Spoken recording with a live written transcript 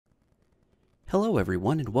Hello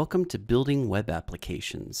everyone and welcome to Building Web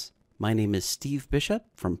Applications. My name is Steve Bishop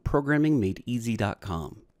from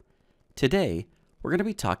ProgrammingMadeEasy.com. Today, we're going to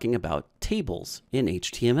be talking about tables in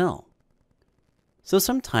HTML. So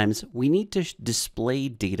sometimes we need to display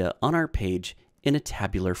data on our page in a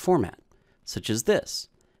tabular format, such as this,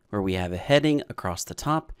 where we have a heading across the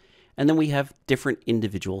top, and then we have different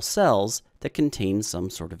individual cells that contain some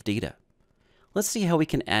sort of data. Let's see how we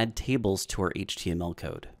can add tables to our HTML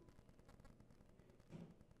code.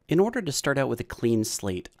 In order to start out with a clean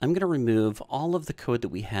slate, I'm going to remove all of the code that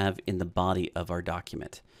we have in the body of our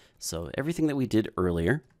document. So everything that we did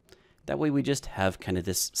earlier, that way we just have kind of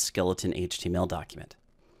this skeleton HTML document.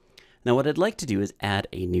 Now what I'd like to do is add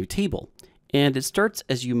a new table. And it starts,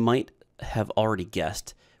 as you might have already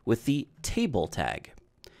guessed, with the table tag.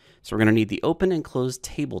 So we're going to need the open and close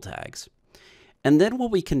table tags. And then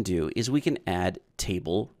what we can do is we can add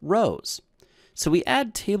table rows. So we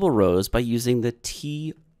add table rows by using the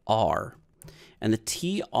TR. And the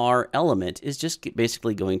TR element is just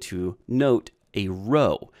basically going to note a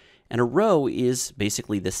row. And a row is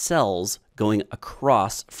basically the cells going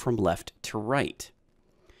across from left to right.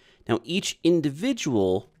 Now each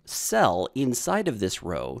individual cell inside of this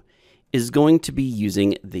row is going to be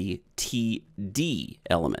using the TD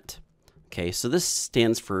element. Okay, so this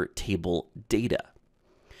stands for table data.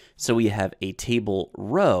 So we have a table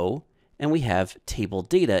row and we have table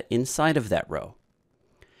data inside of that row.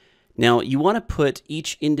 Now you want to put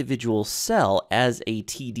each individual cell as a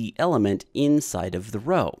TD element inside of the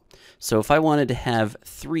row. So if I wanted to have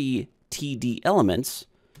 3 TD elements,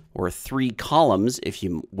 or 3 columns, if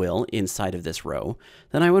you will, inside of this row,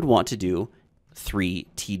 then I would want to do 3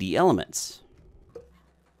 TD elements.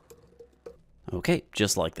 Okay,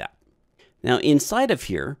 just like that. Now inside of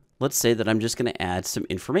here, let's say that I'm just going to add some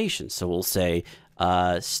information. So we'll say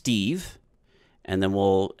Steve, and then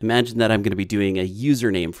we'll imagine that I'm going to be doing a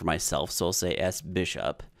username for myself. So I'll say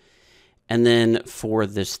sbishop. And then for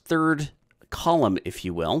this third column, if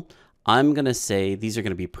you will, I'm going to say these are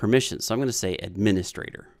going to be permissions. So I'm going to say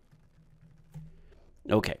administrator.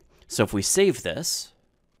 Okay, so if we save this,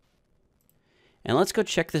 and let's go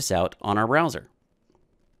check this out on our browser.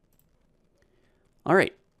 All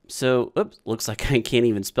right, so oops, looks like I can't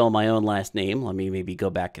even spell my own last name. Let me maybe go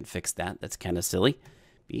back and fix that. That's kind of silly.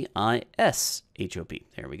 B-I-S-H-O-P.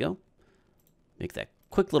 There we go. Make that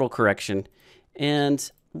quick little correction. And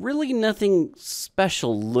really nothing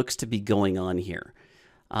special looks to be going on here.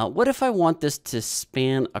 What if I want this to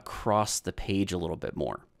span across the page a little bit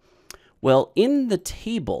more? Well, in the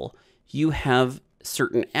table, you have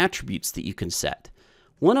certain attributes that you can set.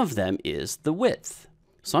 One of them is the width.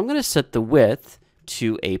 So I'm going to set the width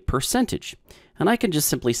to a percentage. And I can just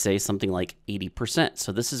simply say something like 80%.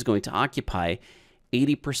 So this is going to occupy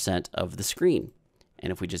 80% of the screen.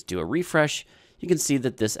 And if we just do a refresh, you can see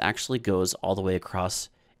that this actually goes all the way across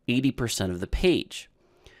 80% of the page.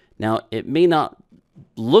 Now, it may not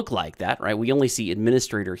look like that, right? We only see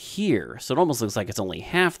administrator here, so it almost looks like it's only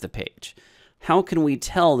half the page. How can we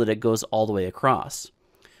tell that it goes all the way across?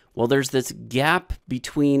 Well, there's this gap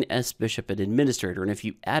between sbishop and administrator, and if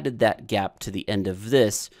you added that gap to the end of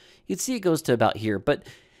this, you'd see it goes to about here, but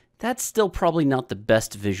that's still probably not the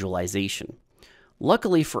best visualization.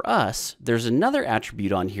 Luckily for us, there's another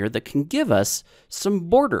attribute on here that can give us some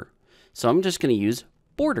border. So I'm just going to use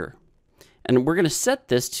border. And we're going to set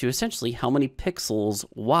this to essentially how many pixels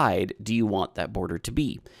wide do you want that border to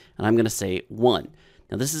be. And I'm going to say 1.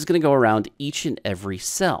 Now this is going to go around each and every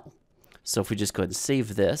cell. So if we just go ahead and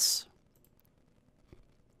save this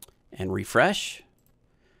and refresh,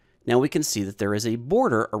 now we can see that there is a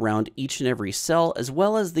border around each and every cell as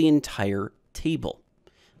well as the entire table.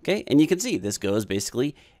 Okay, and you can see this goes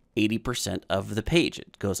basically 80% of the page.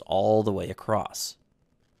 It goes all the way across.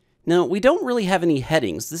 Now, we don't really have any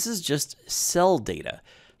headings. This is just cell data.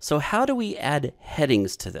 So how do we add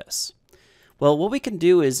headings to this? Well, what we can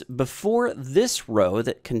do is before this row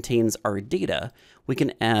that contains our data, we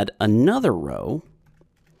can add another row.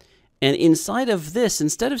 And inside of this,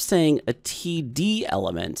 instead of saying a TD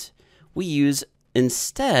element, we use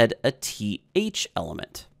instead a TH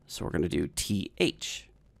element. So we're going to do TH.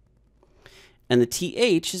 And the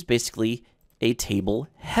TH is basically a table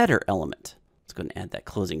header element. Let's go and add that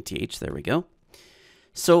closing TH. There we go.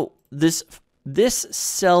 So this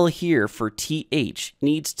cell here for TH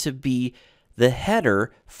needs to be the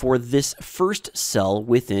header for this first cell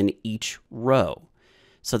within each row.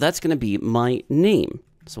 So that's going to be my name.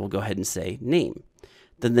 So we'll go ahead and say name.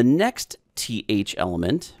 Then the next TH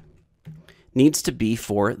element needs to be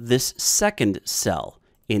for this second cell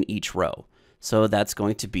in each row. So that's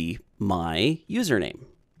going to be my username.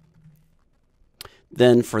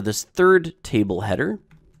 Then for this third table header,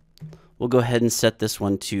 we'll go ahead and set this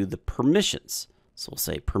one to the permissions. So we'll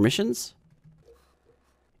say permissions.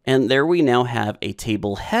 And there we now have a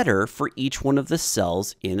table header for each one of the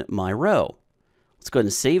cells in my row. Let's go ahead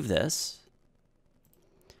and save this.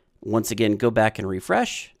 Once again, go back and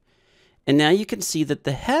refresh. And now you can see that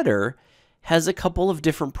the header has a couple of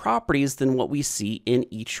different properties than what we see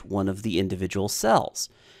in each one of the individual cells.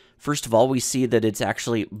 First of all, we see that it's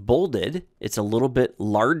actually bolded. It's a little bit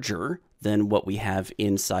larger than what we have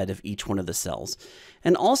inside of each one of the cells.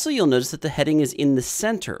 And also you'll notice that the heading is in the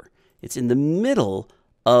center. It's in the middle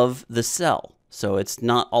of the cell. So it's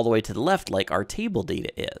not all the way to the left like our table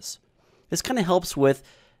data is. This kind of helps with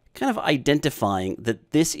kind of identifying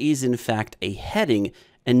that this is in fact a heading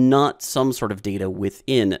and not some sort of data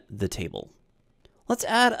within the table. Let's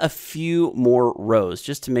add a few more rows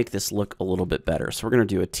just to make this look a little bit better. So we're going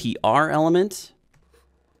to do a TR element.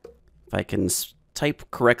 If I can type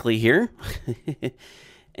correctly here.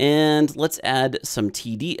 And let's add some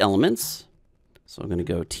TD elements. So I'm going to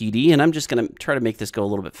go TD, and I'm just going to try to make this go a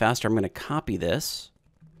little bit faster. I'm going to copy this,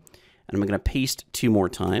 and I'm going to paste 2 more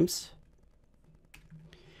times.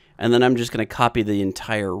 And then I'm just going to copy the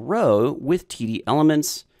entire row with TD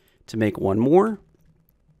elements to make one more.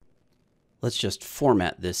 Let's just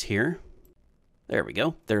format this here. There we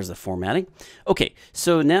go. There's the formatting. Okay,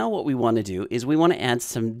 so now what we want to do is we want to add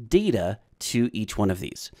some data to each one of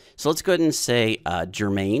these. So let's go ahead and say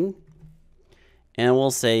Jermaine, and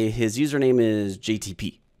we'll say his username is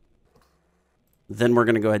JTP. Then we're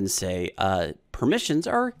going to go ahead and say permissions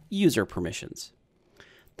are user permissions.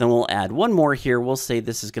 Then we'll add one more here. We'll say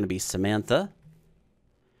this is going to be Samantha.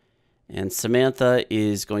 And Samantha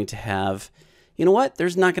is going to have, you know what?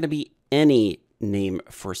 There's not going to be any name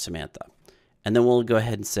for Samantha. And then we'll go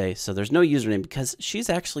ahead and say, so there's no username because she's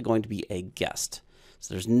actually going to be a guest.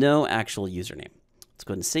 So there's no actual username. Let's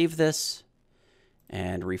go ahead and save this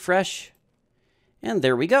and refresh. And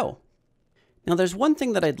there we go. Now there's one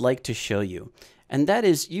thing that I'd like to show you, and that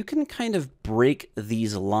is you can kind of break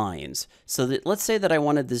these lines so that, let's say that I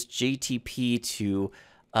wanted this JTP to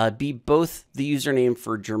be both the username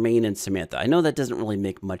for Jermaine and Samantha. I know that doesn't really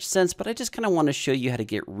make much sense, but I just kind of want to show you how to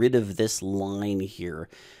get rid of this line here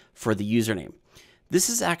for the username. This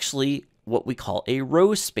is actually what we call a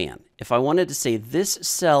row span. If I wanted to say this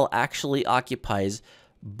cell actually occupies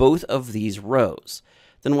both of these rows,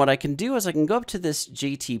 then what I can do is I can go up to this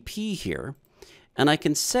JTP here, and I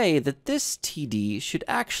can say that this TD should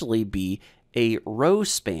actually be a row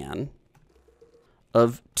span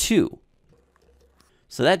of 2.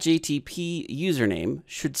 So that JTP username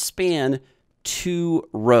should span 2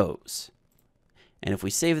 rows. And if we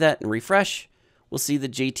save that and refresh, we'll see the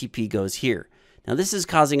JTP goes here. Now this is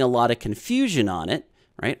causing a lot of confusion on it,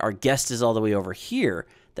 right? Our guest is all the way over here.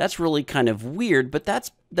 That's really kind of weird, but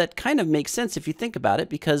that kind of makes sense if you think about it,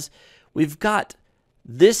 because we've got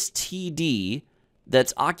this TD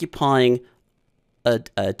that's occupying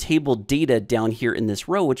a table data down here in this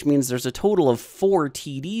row, which means there's a total of 4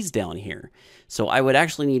 TDs down here. So I would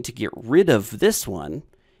actually need to get rid of this one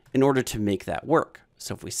in order to make that work.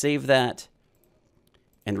 So if we save that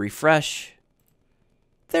and refresh,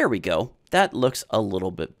 there we go. That looks a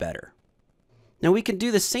little bit better. Now we can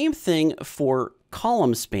do the same thing for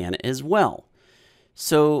column span as well.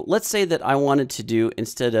 So let's say that I wanted to do,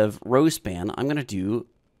 instead of row span, I'm going to do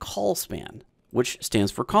col span, which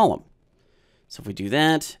stands for column. So if we do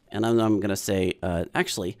that, and I'm going to say,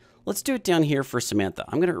 actually, let's do it down here for Samantha.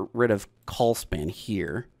 I'm going to get rid of col span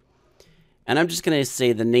here. And I'm just going to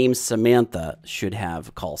say the name Samantha should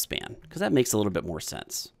have col span, because that makes a little bit more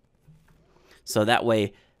sense. So that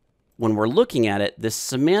way, when we're looking at it, this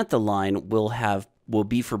Samantha line will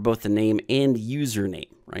be for both the name and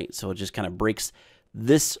username, right? So it just kind of breaks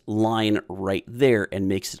this line right there and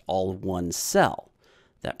makes it all one cell.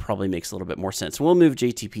 That probably makes a little bit more sense. We'll move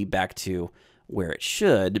JTP back to where it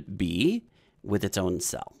should be with its own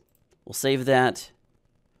cell. We'll save that.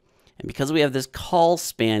 And because we have this col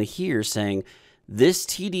span here saying this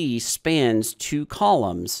TD spans 2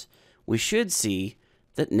 columns, we should see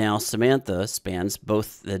that now Samantha spans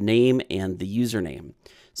both the name and the username.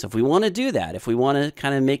 So if we want to do that, if we want to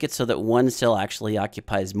kind of make it so that one cell actually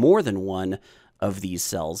occupies more than one of these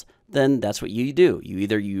cells, then that's what you do. You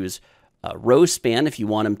either use row span if you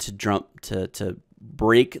want them to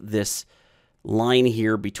break this line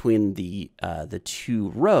here between the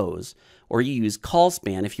 2 rows, or you use col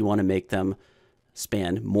span if you want to make them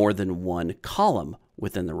span more than one column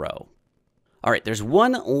within the row. All right, there's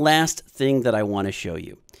one last thing that I want to show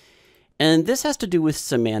you, and this has to do with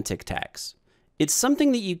semantic tags. It's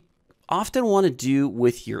something that you often want to do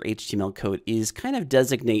with your HTML code is kind of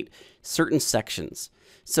designate certain sections.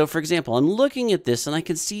 So for example, I'm looking at this and I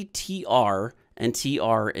can see TR and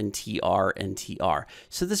TR and TR and TR.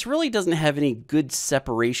 So this really doesn't have any good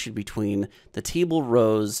separation between the table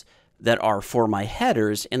rows that are for my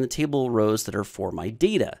headers and the table rows that are for my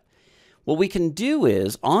data. What we can do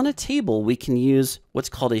is, on a table, we can use what's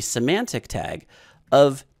called a semantic tag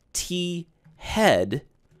of T-head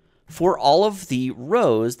for all of the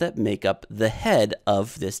rows that make up the head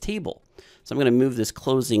of this table. So I'm going to move this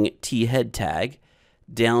closing T-head tag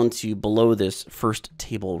down to below this first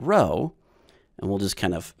table row, and we'll just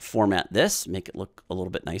kind of format this, make it look a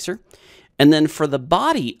little bit nicer. And then for the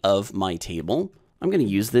body of my table, I'm going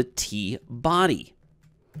to use the T-body,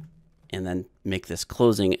 and then make this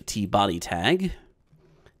closing T-body tag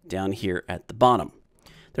down here at the bottom.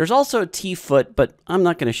 There's also a T-foot, but I'm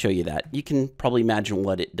not going to show you that. You can probably imagine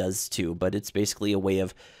what it does too, but it's basically a way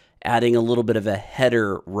of adding a little bit of a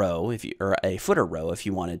header row, or a footer row if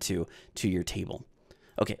you wanted to your table.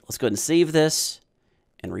 Okay, let's go ahead and save this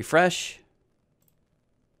and refresh.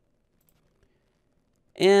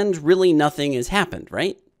 And really nothing has happened,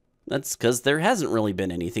 right? That's because there hasn't really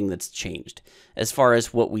been anything that's changed as far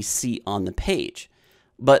as what we see on the page.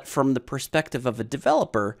 But from the perspective of a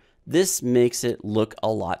developer, this makes it look a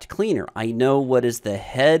lot cleaner. I know what is the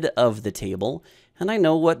head of the table, and I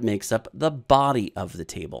know what makes up the body of the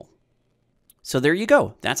table. So there you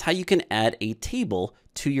go. That's how you can add a table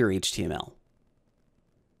to your HTML.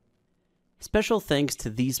 Special thanks to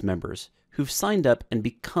these members who've signed up and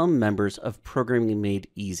become members of Programming Made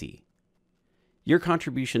Easy. Your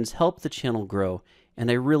contributions help the channel grow, and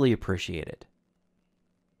I really appreciate it.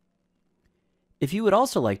 If you would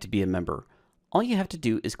also like to be a member, all you have to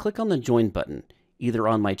do is click on the Join button, either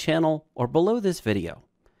on my channel or below this video.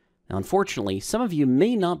 Now, unfortunately, some of you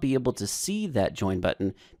may not be able to see that Join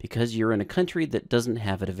button because you're in a country that doesn't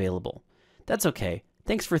have it available. That's okay.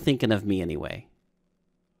 Thanks for thinking of me anyway.